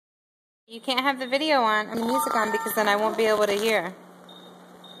You can't have the video on, and the music on, because then I won't be able to hear.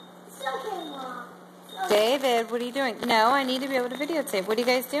 It's okay, Mom. David, what are you doing? No, I need to be able to videotape. What are you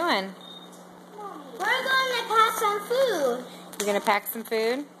guys doing? We're going to pack some food. You're going to pack some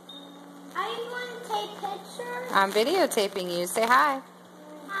food? Are you going to take pictures? I'm videotaping you. Say hi.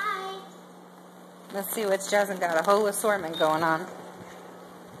 Hi. Let's see what's Jasmine got. A whole assortment going on.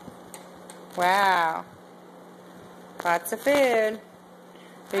 Wow. Lots of food.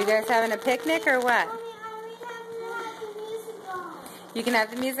 Are you guys having a picnic or what? Mommy, I have the music on. You can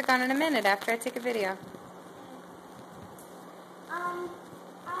have the music on in a minute after I take a video. I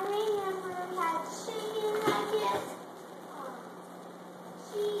remember we had chicken nuggets,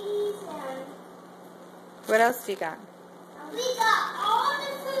 cheese, and What else do you got? we got all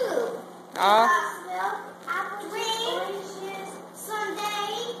the food. All? We got milk, apple oranges,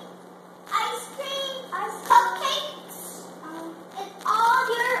 sundae, ice cream, cupcakes, and all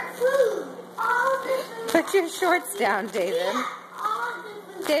your food. All the food. Put your shorts down, David. Yeah, all the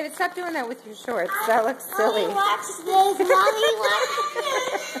food. David, stop doing that with your shorts. That looks silly. Mommy, watch this. Mommy, watch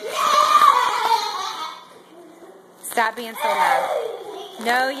this. Stop being so loud.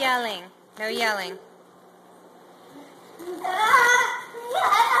 No yelling. No yelling.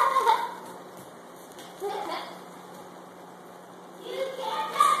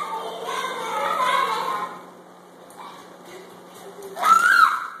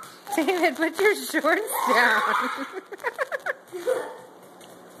 David, put your shorts down.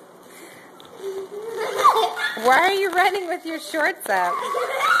 Why are you running with your shorts up?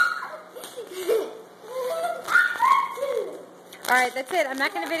 Alright, that's it. I'm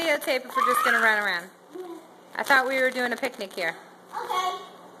not going to videotape if we're just going to run around. I thought we were doing a picnic here. Okay,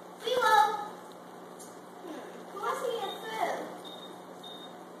 we will. Who wants to get food?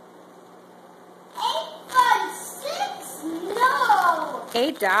 8 for 6? No.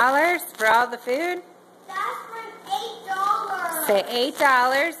 $8 for all the food? That's for $8. Say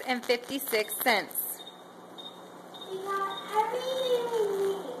 $8.56. We got everything we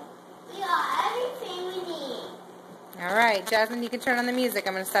need. We got everything we need. Alright, Jasmine, you can turn on the music.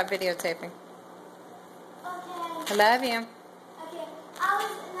 I'm going to stop videotaping. Okay. I love you. Okay. I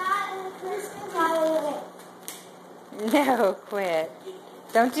was not in the Christmas holiday. No, quit.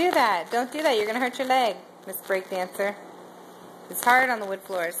 Don't do that. Don't do that. You're going to hurt your leg, Miss Breakdancer. It's hard on the wood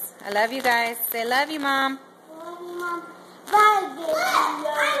floors. I love you guys. Say love you, Mom. Love you, Mom. Bye, baby. I'm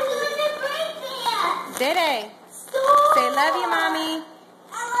doing the break dance. Dede. Stop. Say love you, Mommy.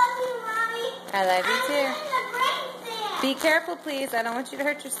 I love you, Mommy. I love you I'm too. doing the break dance. Be careful, please. I don't want you to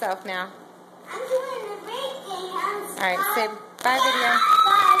hurt yourself now. I'm doing the break dance. Alright, say bye, video.